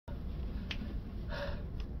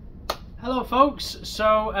Hello folks,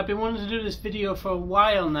 so I've been wanting to do this video for a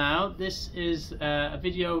while now. This is a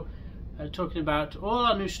video talking about all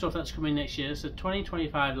our new stuff that's coming next year. It's a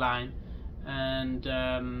 2025 line,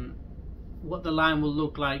 and what the line will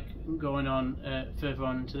look like going on further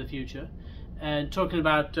on into the future, and talking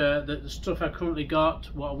about the stuff I've currently got,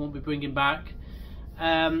 what I won't be bringing back.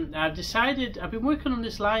 I've been working on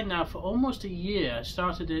this line now for almost a year. I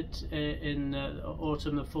started it in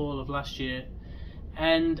autumn and fall of last year,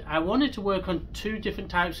 and I wanted to work on two different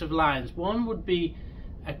types of lines. One would be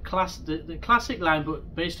the classic line,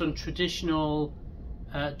 but based on traditional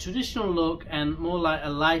look and more like a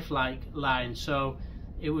lifelike line. So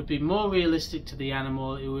it would be more realistic to the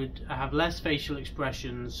animal. It would have less facial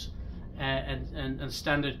expressions and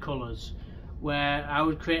standard colours. Where I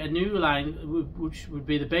would create a new line, which would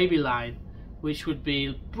be the baby line, which would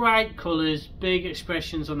be bright colours, big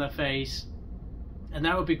expressions on their face, and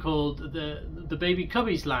that would be called the baby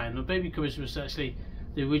Cubbies line. The baby Cubbies was actually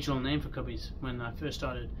the original name for Cubbies when I first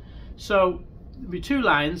started. So there'd be two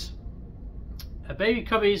lines, a baby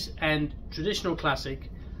Cubbies and traditional classic,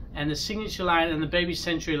 and the signature line and the baby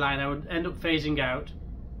century line I would end up phasing out.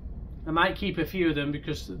 I might keep a few of them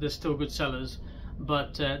because they're still good sellers,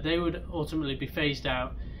 but they would ultimately be phased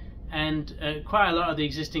out, and quite a lot of the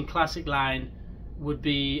existing classic line would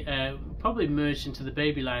be probably merged into the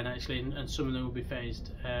baby line actually, and some of them will be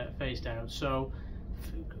phased out. So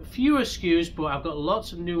fewer SKUs, but I've got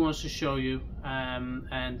lots of new ones to show you, and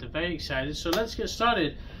I'm very excited. So let's get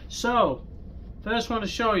started. So first one to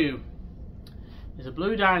show you is a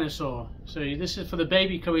blue dinosaur. So this is for the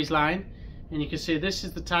baby Cubbies line, and you can see this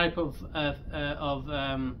is the type of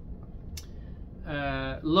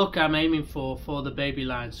look I'm aiming for the baby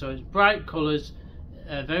line. So it's bright colours,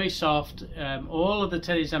 very soft. All of the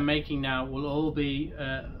teddies I'm making now will all be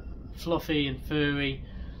fluffy and furry.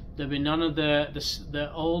 There'll be none of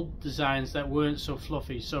the old designs that weren't so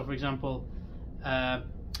fluffy. So for example,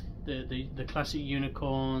 the classic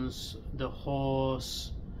unicorns, the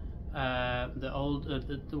horse, the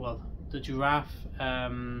giraffe,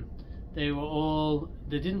 they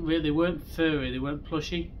weren't furry, they weren't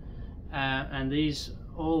plushy. And these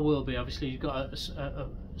all will be. Obviously you've got a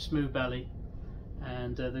smooth belly,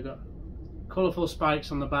 and they've got colourful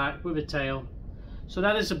spikes on the back with a tail. So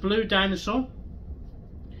that is a blue dinosaur.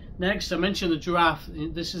 Next, I mentioned the giraffe.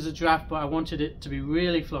 This is a giraffe, but I wanted it to be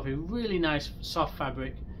really fluffy, really nice soft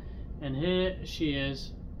fabric, and here she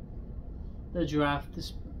is, the giraffe.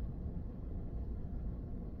 This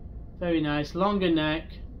very nice, longer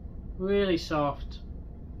neck, really soft,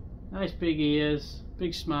 nice big ears,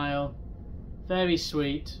 big smile, very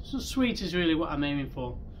sweet. So sweet is really what I'm aiming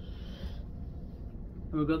for.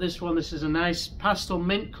 And we've got this one. This is a nice pastel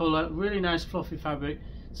mint colour, really nice fluffy fabric.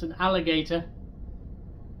 It's an alligator.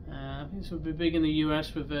 I think this would be big in the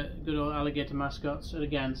US with a good old alligator mascot. So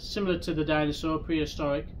again, similar to the dinosaur,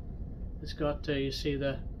 prehistoric. It's got you see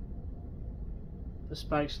the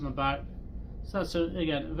spikes on the back. So that's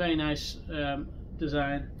again a very nice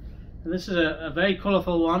design. And this is a very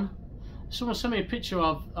colourful one. Someone sent me a picture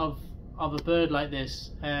of a bird like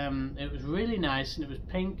this. It was really nice, and it was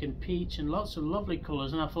pink and peach and lots of lovely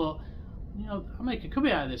colours, and I thought, you know, I'll make a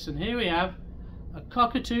cubby out of this. And here we have a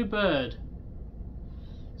cockatoo bird.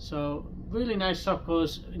 So really nice soft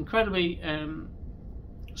colours, incredibly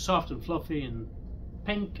soft and fluffy and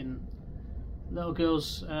pink, and little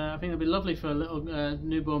girls, I think it'll be lovely for a little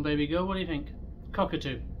newborn baby girl. What do you think?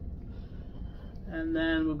 Cockatoo. And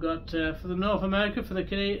then we've got for the North America, for the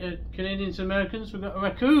Canadians and Americans, we've got a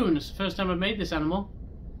raccoon. It's the first time I've made this animal,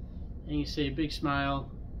 and you see a big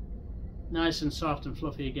smile, nice and soft and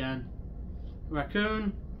fluffy again,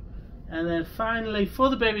 raccoon. And then finally for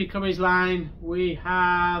the baby Cubbies line, we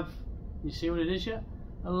have, you see what it is yet?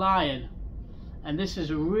 A lion. And this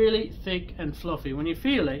is really thick and fluffy. When you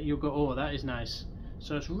feel it, you'll go, oh, that is nice.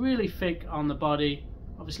 So it's really thick on the body,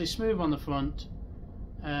 obviously smooth on the front.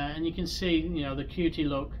 And you can see, you know, the cutie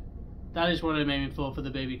look. That is what I'm aiming for the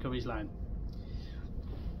baby Cubbies line.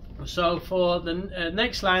 So for the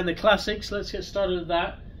next line, the classics, let's get started with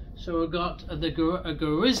that. So we've got a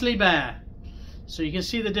grizzly bear. So you can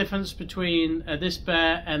see the difference between this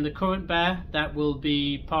bear and the current bear that will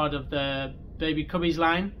be part of the baby Cubbies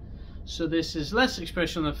line. So this is less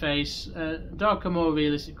expression on the face, darker, more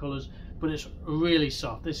realistic colours, but it's really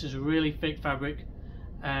soft. This is really thick fabric.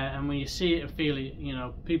 And when you see it and feel it, you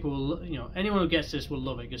know, people will, you know, anyone who gets this will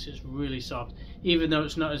love it because it's really soft, even though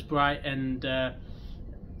it's not as bright and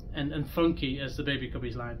funky as the baby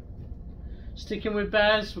Cubbies line. Sticking with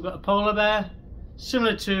bears, we've got a polar bear,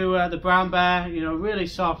 similar to the brown bear, you know, really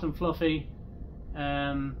soft and fluffy,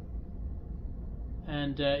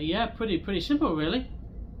 yeah, pretty simple really.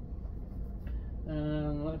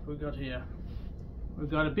 And what have we got here? We've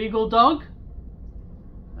got a beagle dog.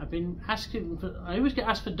 I've been asking for, I always get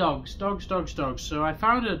asked for dogs. So I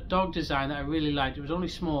found a dog design that I really liked. It was only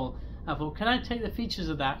small. I thought, can I take the features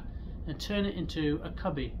of that and turn it into a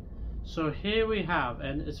cubby? So here we have,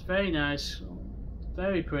 and it's very nice,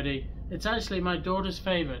 very pretty. It's actually my daughter's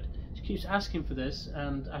favourite. She keeps asking for this,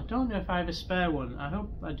 and I don't know if I have a spare one. I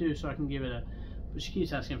hope I do, so I can give it her. But she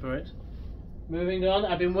keeps asking for it. Moving on,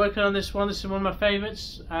 I've been working on this one. This is one of my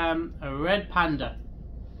favourites, a red panda.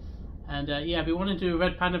 And yeah, I've been wanting to do a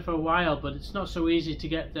red panda for a while, but it's not so easy to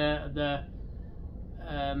get the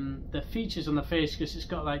features on the face, because it's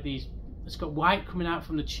got like these. It's got white coming out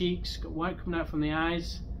from the cheeks, got white coming out from the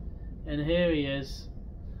eyes, and here he is.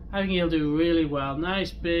 I think he'll do really well.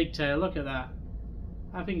 Nice big tail. Look at that.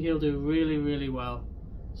 I think he'll do really well.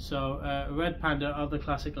 So red panda of the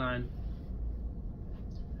classic line.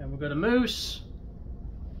 And we've got a moose.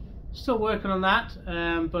 Still working on that,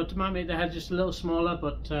 but might make the head just a little smaller.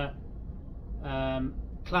 But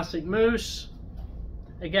classic moose.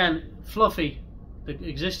 Again, fluffy. The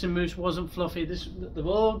existing moose wasn't fluffy. They've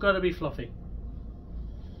all got to be fluffy.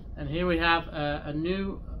 And here we have a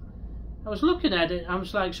new. I was looking at it. I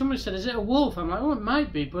was like, someone said, "Is it a wolf?" I'm like, "Oh, it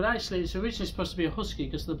might be," but actually, it's originally supposed to be a husky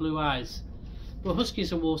because of the blue eyes. Well,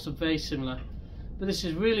 huskies and wolves are very similar, but this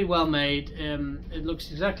is really well made. It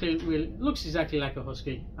looks exactly like a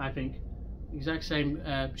husky. I think exact same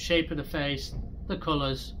shape of the face, the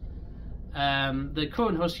colours. The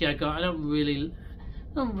current husky I got, I don't really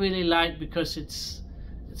like, because it's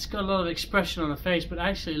got a lot of expression on the face, but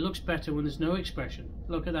actually it looks better when there's no expression.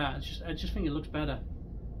 Look at that. I just think it looks better.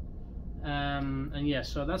 And yeah,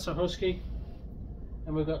 so that's a husky,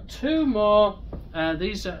 and we've got two more.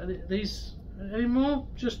 These any more?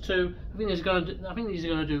 Just two. I think these are going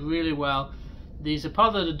to do really well. These are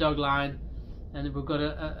part of the dog line, and we've got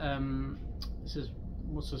this is,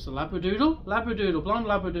 what's this? A labradoodle, blonde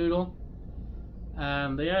labradoodle.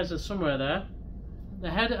 The eyes are somewhere there.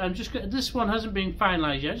 The head, this one hasn't been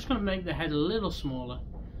finalised yet. I'm just going to make the head a little smaller.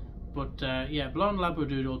 But yeah, blonde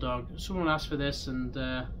labradoodle dog. Someone asked for this, and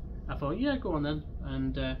I thought, yeah, go on then.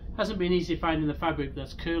 And hasn't been easy finding the fabric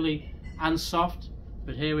that's curly and soft,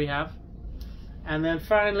 but here we have. And then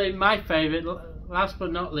finally, my favourite, last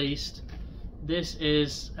but not least, this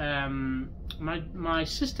is my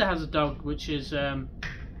sister has a dog which is a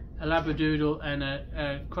labradoodle and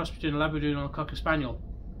a cross between a labradoodle and a cocker spaniel.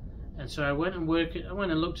 And so I went and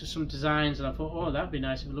looked at some designs, and I thought, oh, that'd be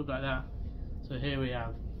nice if it looked like that. So here we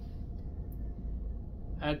have.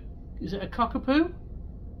 Is it a cockapoo?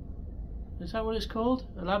 Is that what it's called?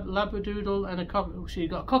 A labradoodle and a cockapoo. So you've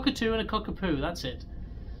got a cockatoo and a cockapoo. That's it.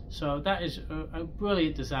 So that is a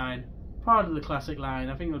brilliant design. Part of the classic line.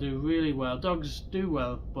 I think it'll do really well. Dogs do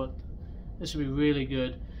well, but this will be really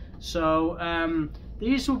good. So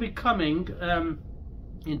these will be coming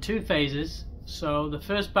in two phases. So the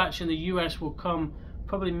first batch in the US will come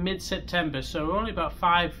probably mid-September. So we're only about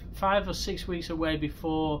five or 6 weeks away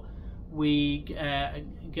before we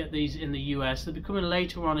get these in the US. They'll be coming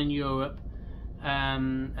later on in Europe,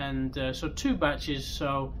 so two batches.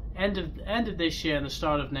 So end of this year and the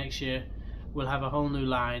start of next year, we'll have a whole new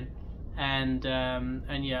line. And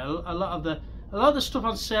yeah, a lot of the stuff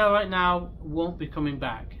on sale right now won't be coming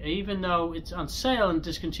back. Even though it's on sale and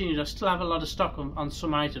discontinued, I still have a lot of stock on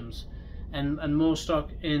some items, and more stock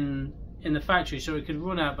in the factory. So it could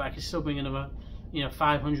run out, but I can still bring another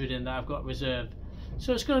 500 in that I've got reserved.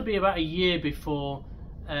 So it's going to be about a year before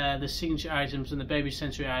the signature items and the baby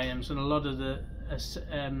sensory items and a lot of the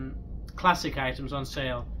classic items on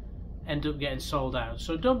sale end up getting sold out.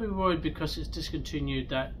 So don't be worried because it's discontinued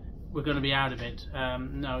that we're going to be out of it.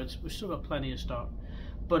 No, we've still got plenty of stock.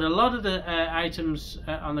 But a lot of the items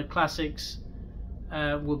on the classics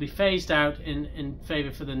will be phased out in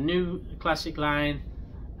favour for the new classic line.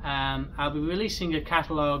 I'll be releasing a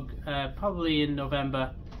catalogue probably in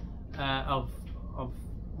November of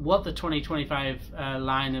what the 2025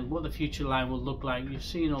 line and what the future line will look like. You've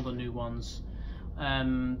seen all the new ones.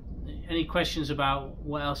 Any questions about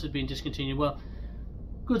what else has been discontinued? Well,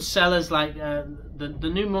 good sellers like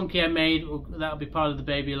the new monkey I made, that'll be part of the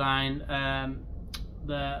baby line.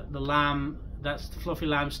 The lamb, that's the fluffy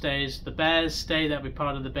lamb, stays. The bears stay, that'll be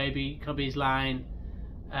part of the baby Cubbies line.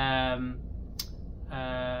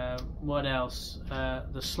 What else?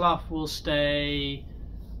 The sloth will stay.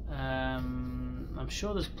 I'm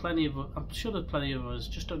sure there's plenty of others.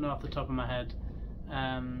 Just don't know off the top of my head.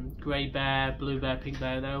 Grey bear, blue bear, pink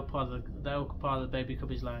bear. They're all part of the baby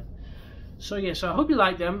Cubbies line. So yeah, so I hope you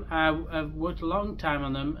like them. I've worked a long time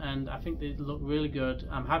on them, and I think they look really good.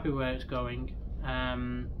 I'm happy where it's going.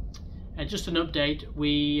 And And just an update,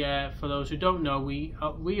 we for those who don't know,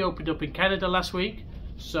 we opened up in Canada last week.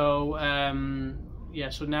 So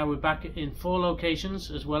yeah, so now we're back in 4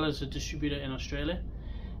 locations as well as a distributor in Australia.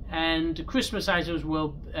 And the Christmas items will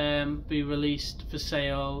be released for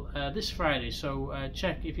sale this Friday. So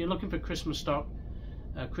check if you're looking for Christmas stock,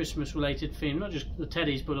 Christmas related theme, not just the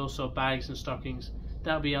teddies but also bags and stockings.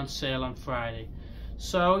 That'll be on sale on Friday.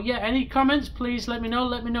 So yeah, any comments, please let me know.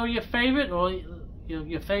 Let me know your favorite, or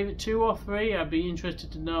your favorite 2 or 3. I'd be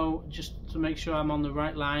interested to know, just to make sure I'm on the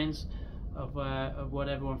right lines of what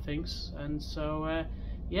everyone thinks. And so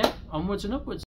yeah, onwards and upwards.